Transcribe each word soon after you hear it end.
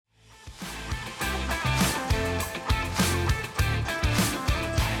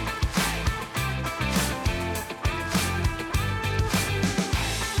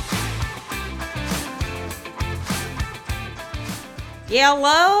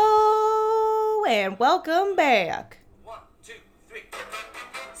Hello and welcome back. 1, 2, 3.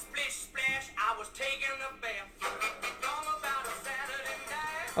 Splish splash, I was taking a bath. All about a Saturday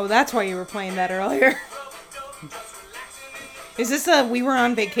night. Oh, that's why you were playing that earlier. Is this a we were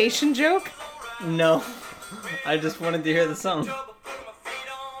on vacation joke? No, I just wanted to hear the song.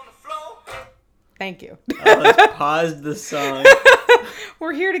 Thank you. Let's pause the song.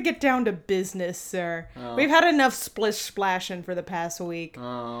 We're here to get down to business, sir. Oh. We've had enough splish splashing for the past week.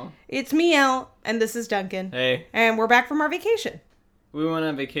 Oh, It's me, Elle, and this is Duncan. hey, And we're back from our vacation. we went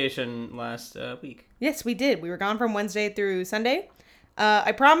on vacation last week. Yes, we did. We were gone from Wednesday through Sunday.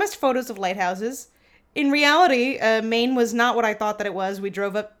 I promised photos of lighthouses. In reality, Maine was not what I thought that it was. We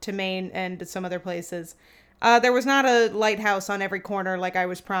drove up to Maine and to some other places. There was not a lighthouse on every corner like I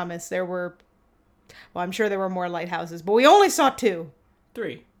was promised. There were, well, I'm sure there were more lighthouses, but we only saw 2.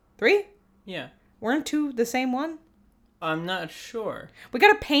 3. 3? Yeah. Weren't 2 the same one? I'm not sure. We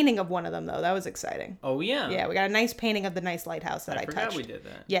got a painting of one of them, though. That was exciting. Oh, yeah. Yeah, we got a nice painting of the nice lighthouse that I forgot touched. we did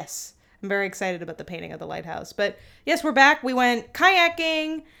that. Yes. I'm very excited about the painting of the lighthouse. But yes, we're back. We went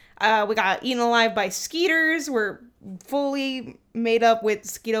kayaking. We got eaten alive by skeeters. We're fully made up with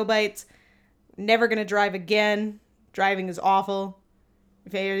mosquito bites. Never going to drive again. Driving is awful.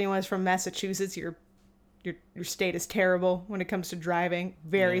 If anyone's from Massachusetts, your state is terrible when it comes to driving.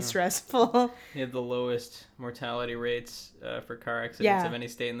 Very stressful. You have the lowest mortality rates for car accidents Yeah. of any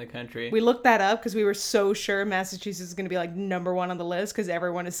state in the country. We looked that up because we were so sure Massachusetts is going to be like number 1 on the list because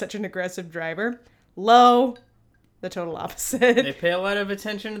everyone is such an aggressive driver. Low. The total opposite. They pay a lot of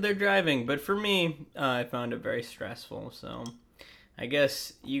attention to their driving, but for me, I found it very stressful, so I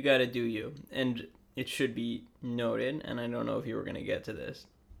guess you gotta do you. And it should be noted, and I don't know if you were gonna get to this.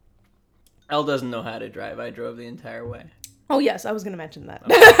 Elle doesn't know how to drive. I drove the entire way. Oh, yes, I was going to mention that.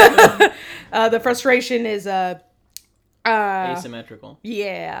 The frustration is, Asymmetrical.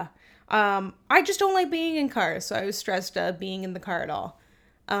 yeah. I just don't like being in cars, so I was stressed being in the car at all.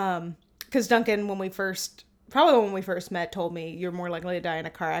 Because Duncan, when we first met, told me you're more likely to die in a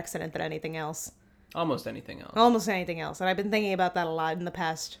car accident than anything else. Almost anything else. Almost anything else. And I've been thinking about that a lot in the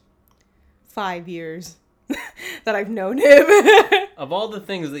past 5 years that I've known him. Of all the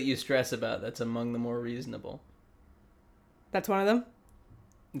things that you stress about, that's among the more reasonable. That's one of them?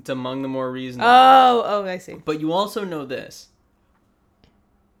 It's among the more reasonable. Oh, I see. But you also know this.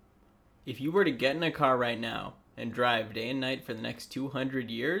 If you were to get in a car right now and drive day and night for the next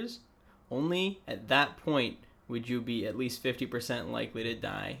 200 years, only at that point would you be at least 50% likely to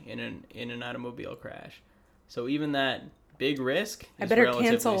die in an automobile crash. So even that big risk I is better relatively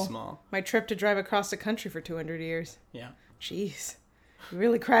cancel small. my trip to drive across the country for 200 years. Yeah. Jeez. You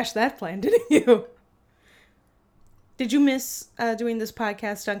really crashed that plan, didn't you? Did you miss doing this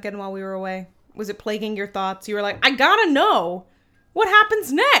podcast, Duncan, while we were away? Was it plaguing your thoughts? You were like, I gotta know what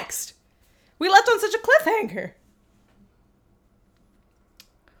happens next. We left on such a cliffhanger.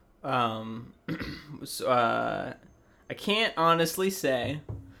 I can't honestly say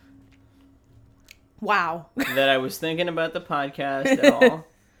Wow. that I was thinking about the podcast at all,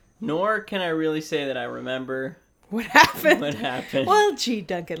 nor can I really say that I remember What happened? what happened. Well, gee,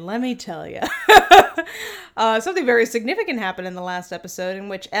 Duncan, let me tell you. Something very significant happened in the last episode in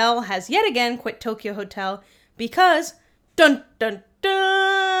which Elle has yet again quit Tokyo Hotel because, dun, dun,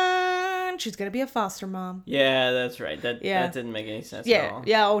 dun, she's going to be a foster mom. Yeah, that's right. That Yeah. didn't make any sense at all.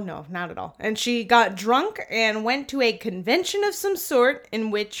 Yeah, oh no, not at all. And she got drunk and went to a convention of some sort in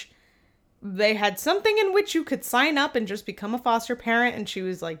which they had something in which you could sign up and just become a foster parent, and she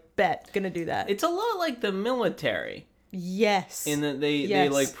was like, bet, gonna do that. It's a lot like the military Yes. in that they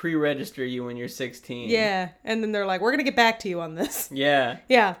Yes. like pre-register you when you're 16. Yeah, and then they're like, we're gonna get back to you on this. Yeah.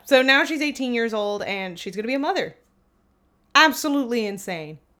 Yeah, so now she's 18 years old, and she's gonna be a mother. Absolutely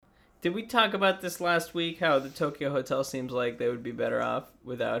insane. Did we talk about this last week? How the Tokyo Hotel seems like they would be better off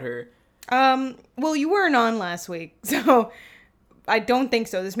without her? Well, you weren't on last week, so I don't think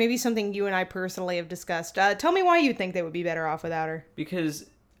so. This may be something you and I personally have discussed. Tell me why you think they would be better off without her. Because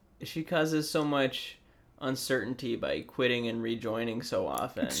she causes so much uncertainty by quitting and rejoining so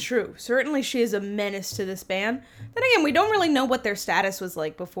often. It's true. Certainly she is a menace to this band. Then again, we don't really know what their status was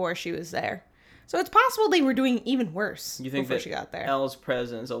like before she was there. So it's possible they were doing even worse You think before that she got there. Elle's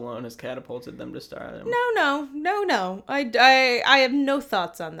presence alone has catapulted them to stardom? No. I have no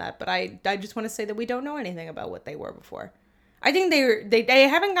thoughts on that, but I just want to say that we don't know anything about what they were before. I think they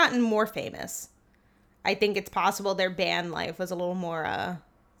haven't gotten more famous. I think it's possible their band life was a little more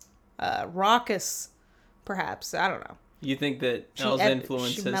raucous, perhaps. I don't know. You think that Elle's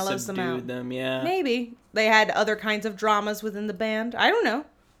influence she has mellows them out. subdued them? Yeah. Maybe. They had other kinds of dramas within the band. I don't know.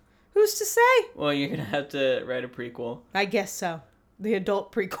 Who's to say? Well, you're going to have to write a prequel. I guess so. the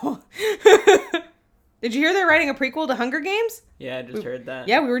adult prequel. Did you hear they're writing a prequel to Hunger Games? Yeah, I just heard that.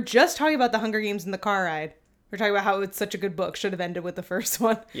 Yeah, we were just talking about the Hunger Games in the car ride. We're talking about how it's such a good book. Should have ended with the first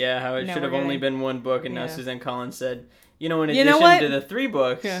one. Yeah, how it Now should have we're only getting- been one book, and now Yeah. Suzanne Collins said, in You addition know what? to the 3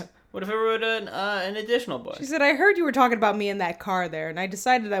 books, Yeah. what if I wrote an additional book? She said, I heard you were talking about me in that car there, and I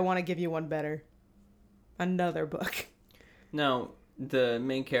decided I want to give you one better. Another book. No, the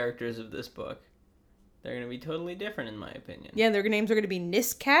main characters of this book, they're going to be totally different in my opinion. Yeah, their names are going to be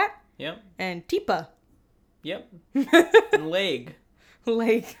Niscat Yep. and Tipa. Yep. And Leg.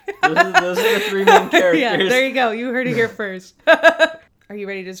 Like, Those are the 3 main characters. yeah, there you go. You heard it here first. Are you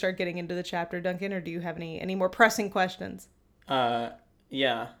ready to start getting into the chapter, Duncan, or do you have any more pressing questions?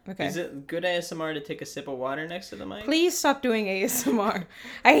 Yeah. Okay. Is it good ASMR to take a sip of water next to the mic? Please stop doing ASMR.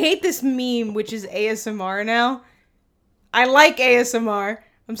 I hate this meme, which is ASMR now. I like ASMR.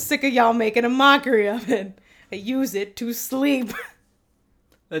 I'm sick of y'all making a mockery of it. I use it to sleep.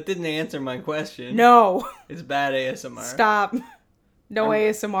 That didn't answer my question. No. It's bad ASMR. Stop. No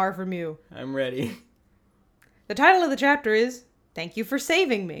ASMR from you. I'm ready. The title of the chapter is Thank You for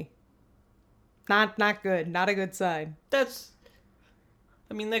Saving Me. Not good. Not a good sign. That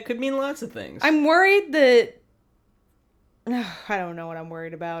could mean lots of things. I'm worried that... I don't know what I'm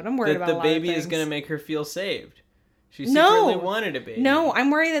worried about. I'm worried that about the a lot baby of is things. going to make her feel saved. She No. secretly wanted a baby. No, I'm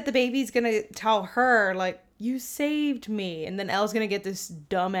worried that the baby's gonna tell her, like, you saved me. And then Elle's gonna get this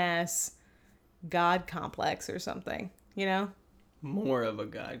dumbass God complex or something. You know? More of a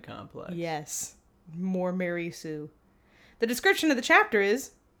god complex. Yes. More Mary Sue. The description of the chapter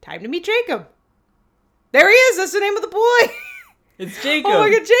is, Time to meet Jacob. There he is! That's the name of the boy! It's Jacob. Oh my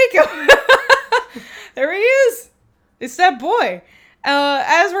god, Jacob! There he is! It's that boy.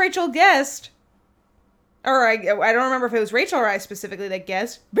 As Rachel guessed, or I don't remember if it was Rachel or I specifically that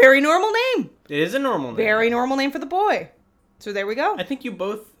guessed, very normal name. It is a normal name. Very normal name for the boy. So there we go. I think you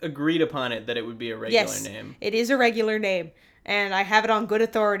both agreed upon it that it would be a regular Yes, name. it is a regular name. And I have it on good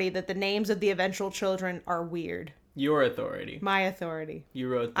authority that the names of the eventual children are weird. Your authority. My authority. You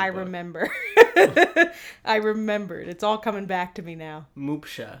wrote the I book. remember. I remembered. It's all coming back to me now.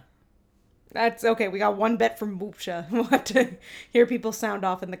 Moopsha. That's okay. We got one bet from Moopsha. We'll have to hear people sound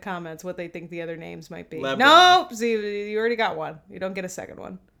off in the comments what they think the other names might be. Labyrinth. No, see, you already got one. You don't get a second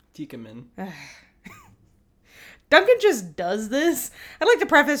one. Tikamin. Duncan just does this. I'd like to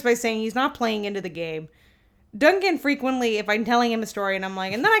preface by saying he's not playing into the game. Duncan frequently, if I'm telling him a story and I'm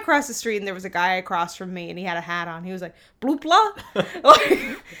like, and then I crossed the street and there was a guy across from me and he had a hat on. He was like, bloopla.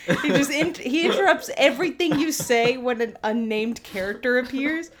 Like, he interrupts everything you say when an unnamed character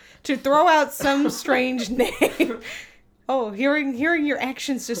appears to throw out some strange name. Oh, hearing your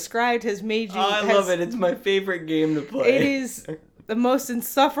actions described has made you. Oh, I love it. It's my favorite game to play. It is the most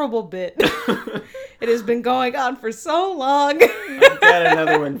insufferable bit. It has been going on for so long. I've got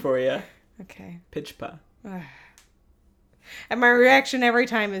another one for you. Okay. Pitchpa. And my reaction every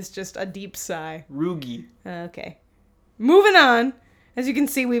time is just a deep sigh. Rugi. Okay. Moving on. As you can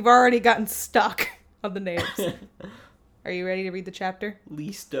see, we've already gotten stuck on the names. Are you ready to read the chapter?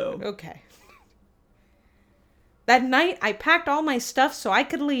 Listo. Okay. That night, I packed all my stuff so I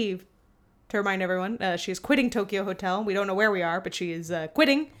could leave. To remind everyone, she is quitting Tokyo Hotel. We don't know where we are, but she is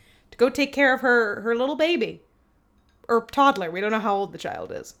quitting to go take care of her little baby. Or toddler. We don't know how old the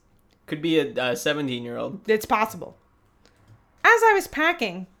child is. Could be a 17-year-old. It's possible. As I was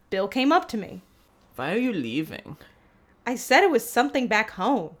packing, Bill came up to me. Why are you leaving? I said it was something back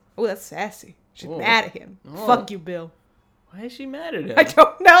home. Oh, that's sassy. She's Oh. mad at him. Oh. Fuck you, Bill. Why is she mad at him? I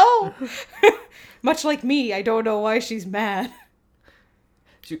don't know. Much like me, I don't know why she's mad.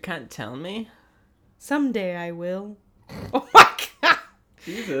 You can't tell me? Someday I will. Oh my god.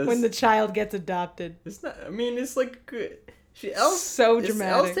 Jesus. When the child gets adopted. It's not, it's like good. So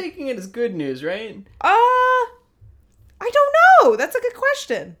dramatic. Elle's taking it as good news, right? I don't know. That's a good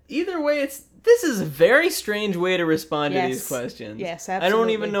question. Either way, this is a very strange way to respond to Yes. these questions. Yes, I don't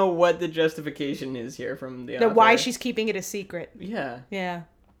absolutely. even know what the justification is here from the The author. why she's keeping it a secret. Yeah. Yeah.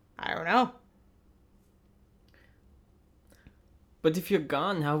 I don't know. But if you're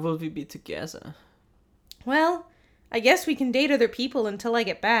gone, how will we be together? Well, I guess we can date other people until I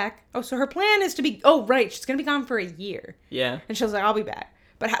get back. Oh, so her plan is to be... Oh, right. She's going to be gone for a year. Yeah. And she was like, I'll be back.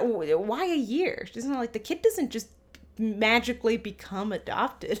 But why a year? She doesn't like... The kid doesn't just magically become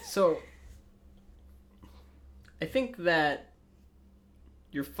adopted. So, I think that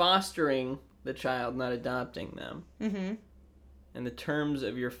you're fostering the child, not adopting them. Mm-hmm. And the terms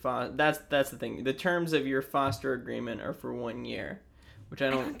of your that's the thing. The terms of your foster agreement are for 1 year, which I I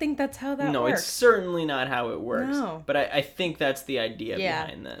don't. don't think that's how that no, works. it's certainly not how it works. No. But I think that's the idea Yeah.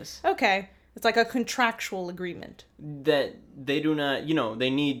 behind this. Okay. It's like a contractual agreement. that they do not, they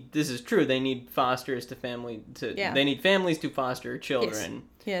need, this is true, they need fosters to Yeah. they need families to foster children.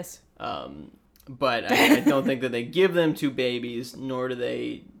 Yes. But I don't think that they give them to babies, nor do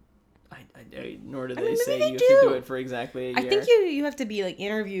they, nor do they maybe say they you have to do. do it for exactly a year. I think you have to be like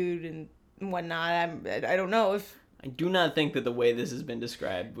interviewed and whatnot. I don't know if I do not think that the way this has been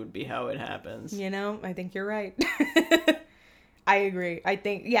described would be how it happens. I think you're right. I agree. I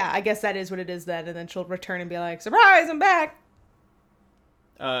think I guess that is what it is then, and then she'll return and be like, "Surprise, I'm back."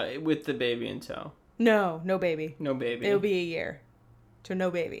 With the baby in tow. No baby. No baby. It'll be a year. So no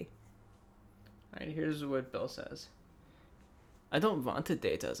baby. Alright, here's what Bill says. I don't want to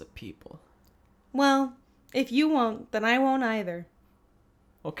date other people. Well, if you won't, then I won't either.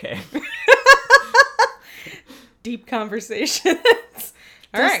 Okay. Deep conversations.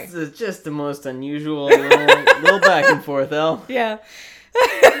 All right. This is just the most unusual little back and forth, Elle. Yeah.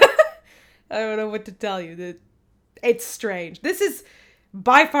 I don't know what to tell you. It's strange. This is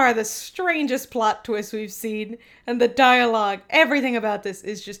by far the strangest plot twist we've seen, and the dialogue, everything about this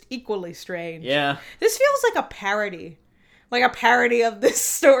is just equally strange. Yeah. This feels like a parody. Like a parody of this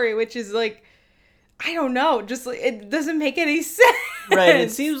story, which is like, I don't know, just like, it doesn't make any sense. Right,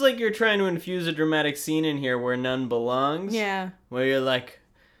 it seems like you're trying to infuse a dramatic scene in here where none belongs. Yeah. Where you're like,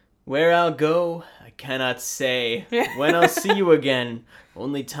 where I'll go, I cannot say. Yeah. When I'll see you again,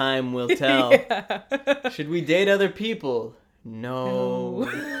 only time will tell. Yeah. Should we date other people? No.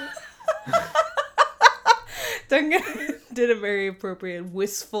 Duncan did a very appropriate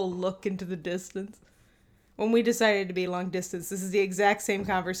wistful look into the distance. When we decided to be long distance, this is the exact same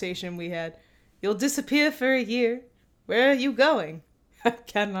conversation we had. You'll disappear for a year. Where are you going? I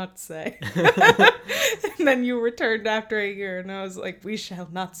cannot say. And then you returned after a year, and I was like, we shall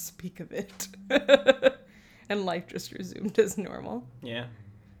not speak of it. And life just resumed as normal. Yeah.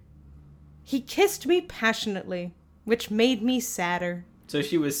 He kissed me passionately, which made me sadder. So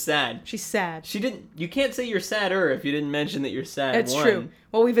she was sad. She's sad. You can't say you're sadder if you didn't mention that you're sad. That's true.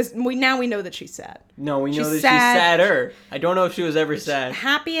 Well, we know that she's sad. No, we know She's that she's sad. sadder. I don't know if she was ever sad.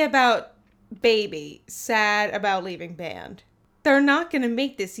 Happy about baby, sad about leaving band. They're not going to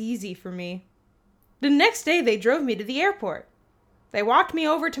make this easy for me. The next day, they drove me to the airport. They walked me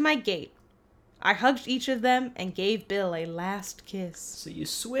over to my gate. I hugged each of them and gave Bill a last kiss. So you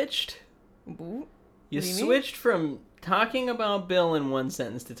switched? Ooh, You what do you mean? switched from talking about Bill in one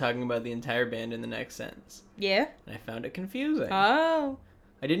sentence to talking about the entire band in the next sentence. Yeah? And I found it confusing. Oh.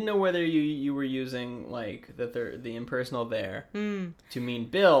 I didn't know whether you were using like the impersonal there Hmm. to mean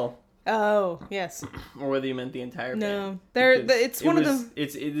Bill, Oh, yes. or whether you meant the entire No. band. Because It's one of the...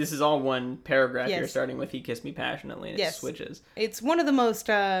 This is all one paragraph. Yes. You're starting with "He kissed me passionately," and Yes. it switches. It's one of the most,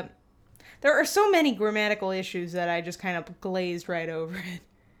 there are so many grammatical issues that I just kind of glazed right over it.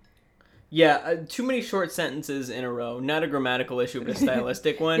 Yeah, too many short sentences in a row. Not a grammatical issue, but a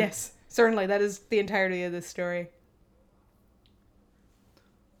stylistic one. Yes, certainly. That is the entirety of this story.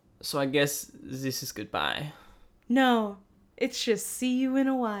 So I guess this is goodbye. No, it's just see you in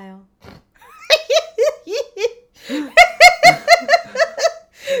a while.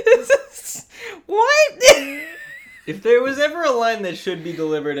 What? If there was ever a line that should be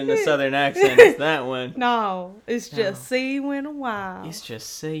delivered in a southern accent, it's that one. No, it's just see you in a while. It's just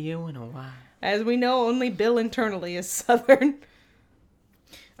 "see you in a while." As we know, only Bill internally is southern.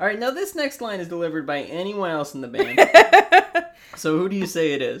 All right, now this next line is delivered by anyone else in the band. So who do you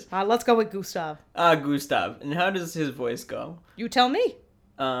say it is? Let's go with Gustav. Gustav. And how does his voice go? You tell me.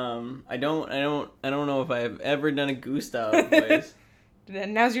 I don't know if I've ever done a Gustav voice.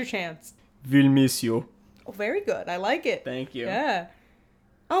 Now's your chance. Will miss you. Oh, very good. I like it. Thank you. Yeah.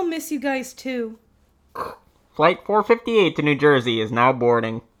 I'll miss you guys too. Flight 458 to New Jersey is now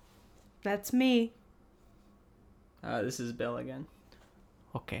boarding. That's me. This is Bill again.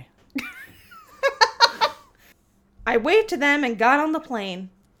 Okay. I waved to them and got on the plane.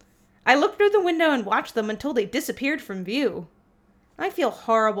 I looked through the window and watched them until they disappeared from view. I feel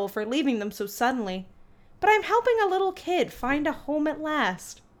horrible for leaving them so suddenly, but I'm helping a little kid find a home at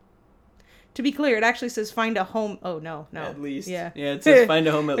last. To be clear, it actually says find a home. Oh, no. At least. Yeah. Yeah, it says find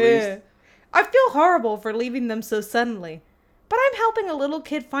a home at least. I feel horrible for leaving them so suddenly, but I'm helping a little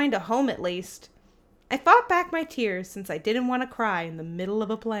kid find a home at least. I fought back my tears since I didn't want to cry in the middle of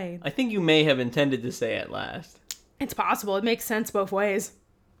a plane. I think you may have intended to say at last. It's possible. It makes sense both ways.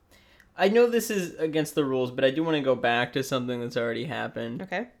 I know this is against the rules, but I do want to go back to something that's already happened.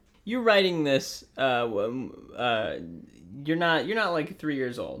 Okay. You're writing this, you're not like 3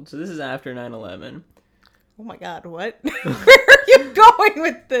 years old, so this is after 9/11. Oh my god, what? Where are you going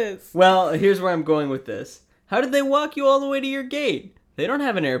with this? Well, here's where I'm going with this. How did they walk you all the way to your gate? They don't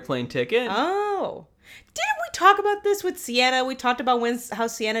have an airplane ticket. Oh. Didn't we talk about this with Sienna? We talked about how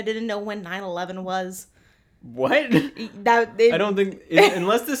Sienna didn't know when 9/11 was. What? I I don't think...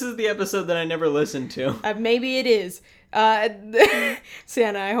 unless this is the episode that I never listened to. Maybe it is.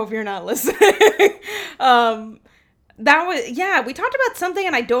 Sienna, I hope you're not listening. That was, yeah, we talked about something,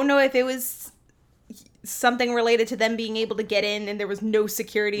 and I don't know if it was something related to them being able to get in and there was no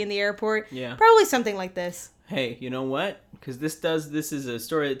security in the airport. Yeah. Probably something like this. Hey, you know what? Because this is a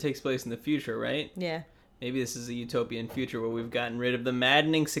story that takes place in the future, right? Yeah. Maybe this is a utopian future where we've gotten rid of the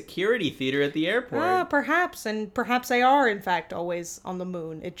maddening security theater at the airport. Perhaps, and perhaps they are, in fact, always on the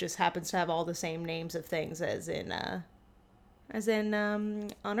moon. It just happens to have all the same names of things as in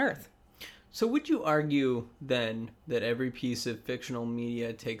on Earth. So would you argue, then, that every piece of fictional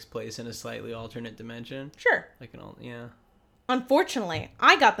media takes place in a slightly alternate dimension? Sure. Yeah. Unfortunately,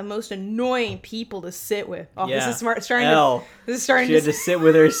 I got the most annoying people to sit with. Oh, Yeah. This is starting She had to sit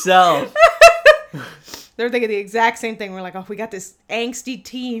with herself. They're thinking the exact same thing. We're like, oh, we got this angsty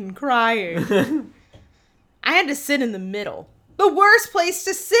teen crying. I had to sit in the middle. The worst place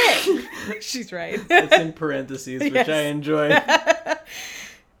to sit. She's right. It's in parentheses, which Yes. I enjoy.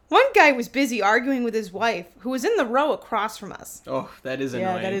 One guy was busy arguing with his wife, who was in the row across from us. Oh, that is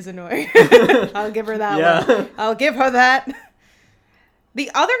Yeah, annoying. that is annoying. I'll give her that Yeah. one. I'll give her that. The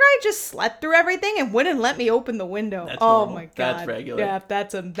other guy just slept through everything and wouldn't let me open the window. That's oh normal. my god. That's regular. Yeah,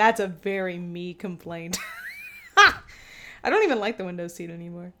 that's a very me complaint. I don't even like the window seat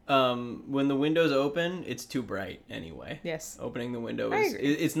anymore. When the windows open, it's too bright anyway. Yes. Opening the window I is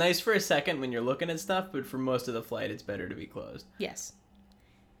agree. it's nice for a second when you're looking at stuff, but for most of the flight, it's better to be closed. Yes.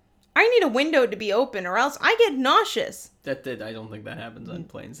 I need a window to be open or else I get nauseous. I don't think that happens on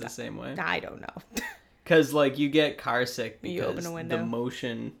planes the same way. I don't know. Because like you get car sick You open because a window. the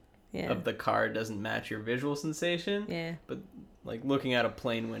motion Yeah. of the car doesn't match your visual sensation. Yeah. But like looking out a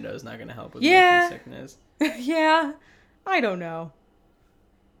plane window is not going to help with Yeah. motion sickness. Yeah. I don't know.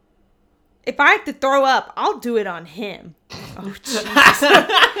 If I have to throw up, I'll do it on him. Oh, jeez.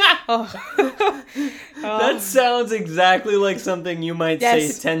 Oh. That sounds exactly like something you might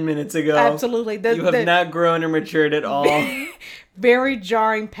Yes. say 10 minutes ago. Absolutely. You have not grown or matured at all. Very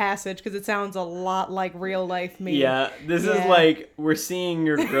jarring passage because it sounds a lot like real life me. Yeah, this is Yeah. like we're seeing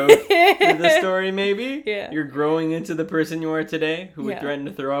your growth through the story, maybe. Yeah. You're growing into the person you are today, who would Yeah. threaten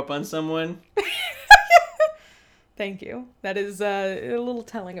to throw up on someone. Thank you. That is a little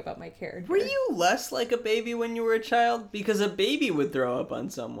telling about my character. Were you less like a baby when you were a child? Because a baby would throw up on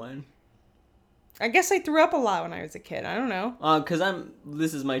someone. I guess I threw up a lot when I was a kid. I don't know.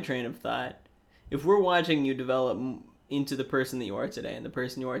 This is my train of thought. If we're watching you develop into the person that you are today, and the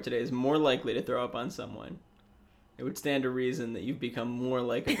person you are today is more likely to throw up on someone, it would stand to reason that you've become more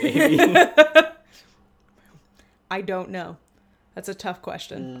like a baby. I don't know. That's a tough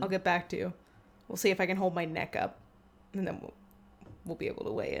question. I'll get back to you. We'll see if I can hold my neck up, and then we'll be able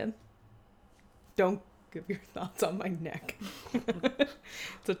to weigh in. Don't give your thoughts on my neck.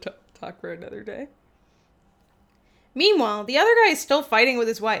 It's a talk for another day. Meanwhile, the other guy is still fighting with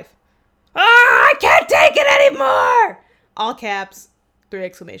his wife. I can't take it anymore! All caps, 3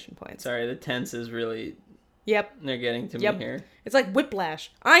 exclamation points. Sorry, the tense is really... Yep. They're getting to Yep. me here. It's like whiplash.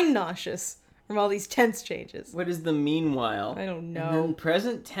 I'm nauseous from all these tense changes. What is the meanwhile? I don't And know. then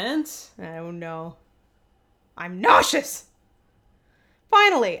present tense? I don't know. I'm nauseous!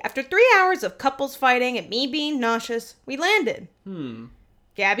 Finally, after 3 hours of couples fighting and me being nauseous, we landed.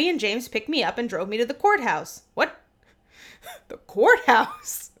 Gabby and James picked me up and drove me to the courthouse. What? The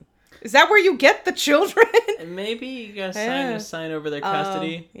courthouse? Is that where you get the children? And maybe you gotta Yeah. sign over their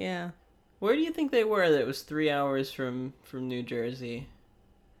custody. Yeah. Where do you think they were that was 3 hours from New Jersey?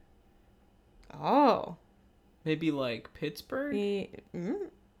 Oh. Maybe like Pittsburgh?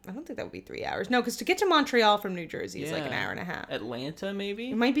 I don't think that would be 3 hours. No, because to get to Montreal from New Jersey is like an Yeah. hour and a half. Atlanta, maybe?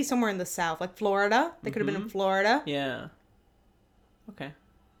 It might be somewhere in the south, like Florida. They could have been in Florida. Yeah. Okay.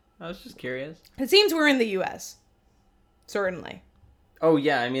 I was just curious. It seems we're in the U.S. Certainly. Oh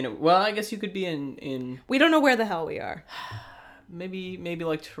yeah, I mean, well, I guess you could be in We don't know where the hell we are. maybe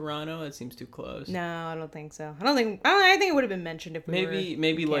like Toronto. That seems too close. No, I don't think so. I think it would have been mentioned if we were Maybe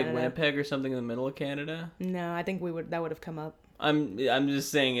in like Canada. Winnipeg or something in the middle of Canada. No, I think that would have come up. I'm just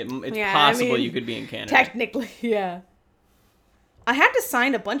saying it's Yeah, I possible mean, you could be in Canada. Technically, yeah. I had to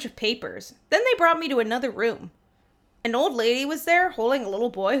sign a bunch of papers. Then they brought me to another room. An old lady was there holding a little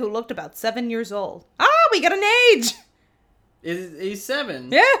boy who looked about 7 years old. Ah, we got an age! He's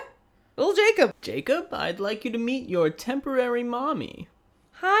 7. Yeah, little Jacob. Jacob, I'd like you to meet your temporary mommy.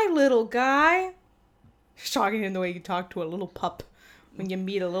 Hi, little guy. She's talking to him the way you talk to a little pup when you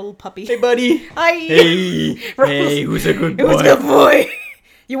meet a little puppy. Hey, buddy. Hi. Hey. Hey, who's a good boy? It was a good boy.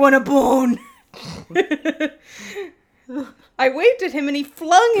 You want a bone? I waved at him and he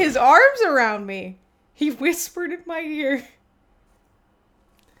flung his arms around me. He whispered in my ear.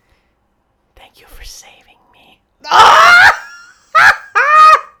 Thank you for saving me. Ah!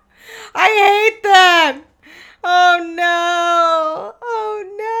 I hate that. Oh no.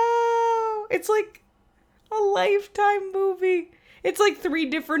 Oh no. It's like a Lifetime movie. It's like 3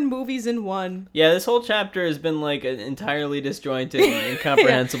 different movies in one. Yeah, this whole chapter has been like an entirely disjointed and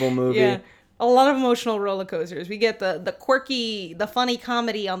incomprehensible movie. Yeah. A lot of emotional roller coasters. We get the quirky, the funny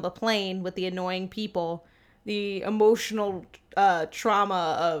comedy on the plane with the annoying people, the emotional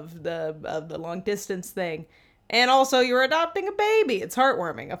trauma of the long distance thing, and also you're adopting a baby. It's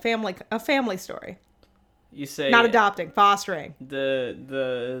heartwarming. A family story. You say Not adopting, fostering.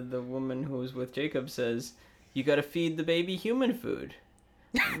 the woman who was with Jacob says, "You got to feed the baby human food."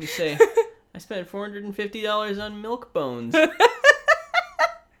 And you say, "I spent $450 on milk bones.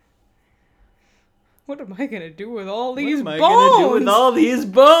 What am I gonna do with all What these am I bones? gonna do with all these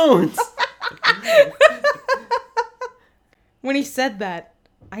bones?" When he said that,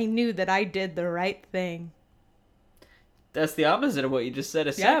 I knew that I did the right thing. That's the opposite of what you just said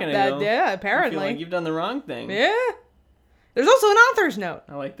a second ago. Yeah, I apparently. feel like you've done the wrong thing. Yeah. There's also an author's note.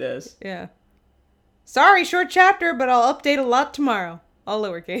 I like this. Yeah. Sorry, short chapter, but I'll update a lot tomorrow. All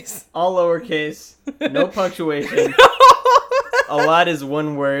lowercase. All lowercase, no punctuation. A lot is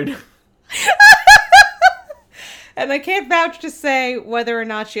one word. And I can't vouch to say whether or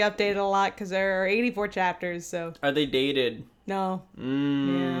not she updated a lot because there are 84 chapters, so Are they dated? no.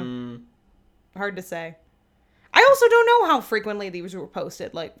 Mm. Hard to say. I also don't know how frequently these were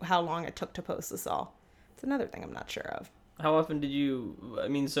posted, like how long it took to post this all. It's another thing I'm not sure of. How often did you? I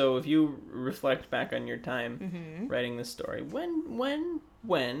mean, so if you reflect back on your time Mm-hmm. writing this story, when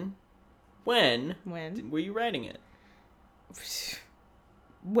When? were you writing it?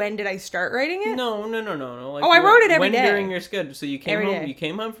 When did I start writing it? No. Like, Oh, I wrote it every when day. during your schedule. So you came Every home. day. You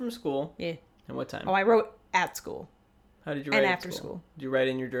came home from school. Yeah. And what time? Oh, I wrote at school. How did you and write at after school. Did you write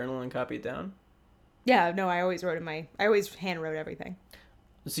in your journal and copy it down? Yeah, no, I always hand wrote everything.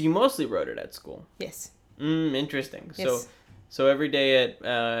 So you mostly wrote it at school. Yes. Interesting. Yes. So every day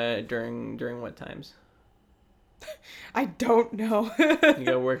at during what times? I don't know. You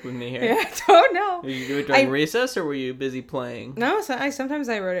gotta work with me here. Yeah, I don't know. Did you do it during I- recess, or were you busy playing? No, so sometimes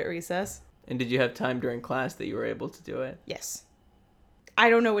I wrote at recess. And did you have time during class that you were able to do it? Yes. I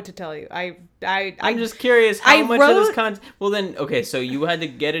don't know what to tell you. I'm just curious how I much of this wrote- content. Well, then, okay, so you had to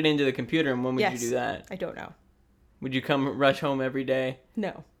get it into the computer, and when would Yes. you do that? I don't know. Would you come rush home every day?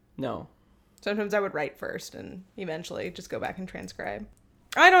 No. No. Sometimes I would write first and eventually just go back and transcribe.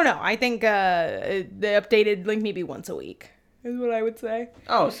 I don't know. I think the updated like maybe once a week is what I would say.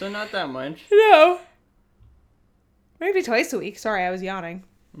 Oh, so not that much. No. Maybe twice a week. Sorry, I was yawning.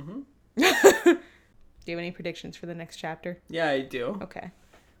 Mm-hmm. Do you have any predictions for the next chapter? Yeah, I do. Okay.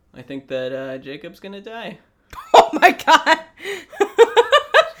 I think that Jacob's gonna die. Oh my god.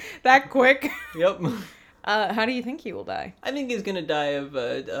 That quick. Yep. How do you think he will die? I think he's gonna die of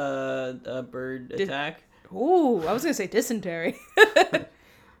a bird attack. Ooh, I was gonna say dysentery.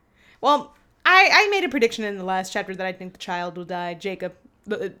 Well, I made a prediction in the last chapter that I think the child will die. Jacob,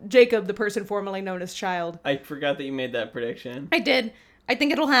 the person formerly known as Child. I forgot that you made that prediction. I did. I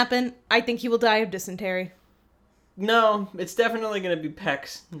think it'll happen. I think he will die of dysentery. No, it's definitely gonna be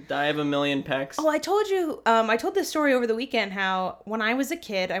Pecs. Die of a million Pecs. Oh, I told you. I told this story over the weekend. How when I was a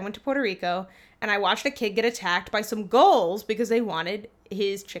kid, I went to Puerto Rico and I watched a kid get attacked by some gulls because they wanted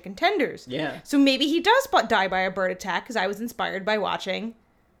his chicken tenders. Yeah. So maybe he does die by a bird attack because I was inspired by watching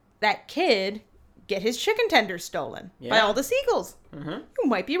that kid get his chicken tenders stolen by Yeah. all the seagulls. Mm-hmm. You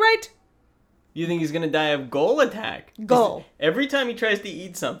might be right. You think he's gonna die of gull attack? 'Cause Gull. Every time he tries to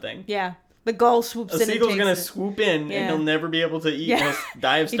eat something, Yeah. The gull swoops a in and seagull's takes gonna it. swoop in Yeah. and he'll never be able to eat. Yeah. He'll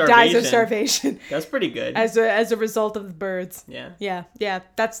die of He starvation. dies of starvation That's pretty good. as a result of the birds. Yeah. Yeah.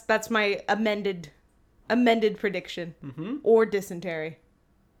 That's my amended prediction. Mm-hmm. Or dysentery.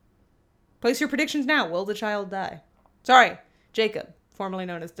 Place your predictions now. Will the child die? Sorry, Jacob, formerly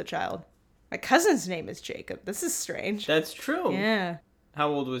known as the child. My cousin's name is Jacob. This is strange. That's true. Yeah. How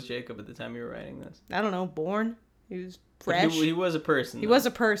old was Jacob at the time you were writing this? I don't know. Born. He was But fresh. He was a person. He though. was a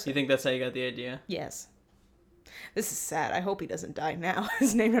Do person. you think that's how you got the idea? Yes. This is sad. I hope he doesn't die now.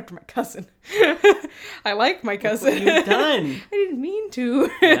 It's named after my cousin. I like my cousin. What you've done. I didn't mean to.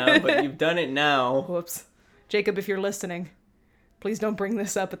 Yeah, but you've done it now. Whoops. Jacob, if you're listening, please don't bring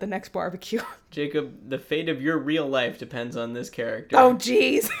this up at the next barbecue. Jacob, the fate of your real life depends on this character. Oh,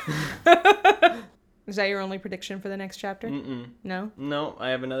 jeez. Is that your only prediction for the next chapter? No? No, I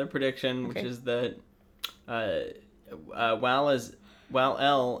have another prediction, which Okay. is that while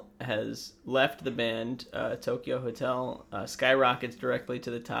Elle has left the band, Tokyo Hotel skyrockets directly to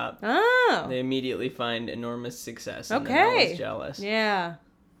the top. Oh. They immediately find enormous success, and then Okay. Elle's jealous. Yeah.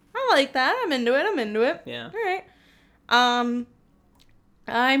 I like that. I'm into it. Yeah. All right.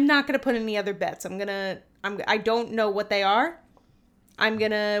 I'm not gonna put any other bets. I don't know what they are. I'm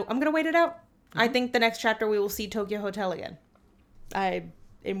gonna wait it out. I think the next chapter we will see Tokyo Hotel again.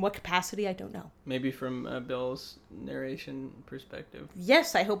 In what capacity, I don't know. Maybe from Bill's narration perspective.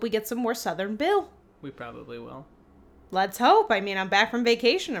 Yes, I hope we get some more Southern Bill. We probably will. Let's hope. I mean, I'm back from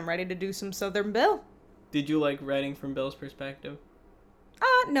vacation. I'm ready to do some Southern Bill. Did you like writing from Bill's perspective?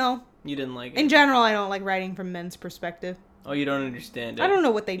 No. You didn't like it? In general, I don't like writing from men's perspective. Oh, you don't understand it. I don't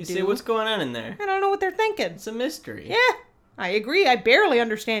know what they You do. say, what's going on in there? I don't know what they're thinking. It's a mystery. Yeah, I agree. I barely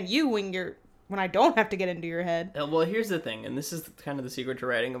understand you when I don't have to get into your head. Well, here's the thing, and this is kind of the secret to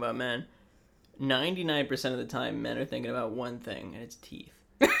writing about men. 99% of the time, men are thinking about one thing, and it's teeth.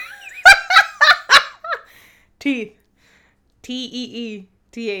 Teeth.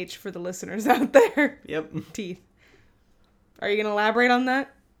 Teeth for the listeners out there. Yep. Teeth. Are you going to elaborate on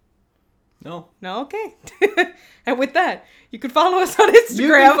that? No. No? Okay. And with that, you can follow us on Instagram.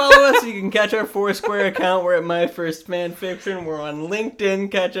 You can follow us. You can catch our Foursquare account. We're at My First Fan Fiction. We're on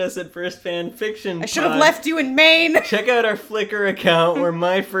LinkedIn. Catch us at First Fan Fiction. I should have left you in Maine. Check out our Flickr account. We're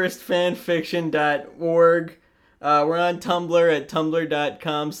myfirstfanfiction.org. We're on Tumblr at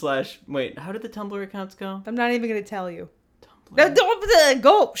tumblr.com/ Wait, how did the Tumblr accounts go? I'm not even going to tell you. Tumblr. Don't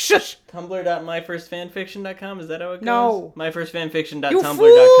go. Shush. Tumblr.myfirstfanfiction.com, is that how it goes? No. Myfirstfanfiction.tumblr.com.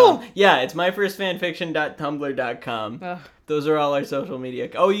 You fool! Yeah, it's myfirstfanfiction.tumblr.com. Ugh. Those are all our social media.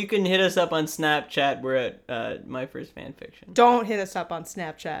 Oh, you can hit us up on Snapchat. We're at myfirstfanfiction. Don't hit us up on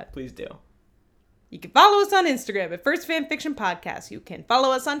Snapchat. Please do. You can follow us on Instagram at First Fan Fiction Podcast. You can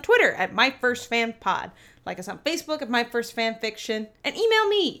follow us on Twitter at MyFirstFanPod. Like us on Facebook at MyFirstFanFiction. And email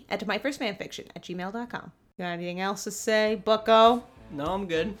me at MyFirstFanFiction@gmail.com. Got anything else to say, bucko? No, I'm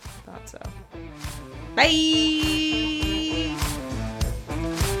good. Thought so. Bye!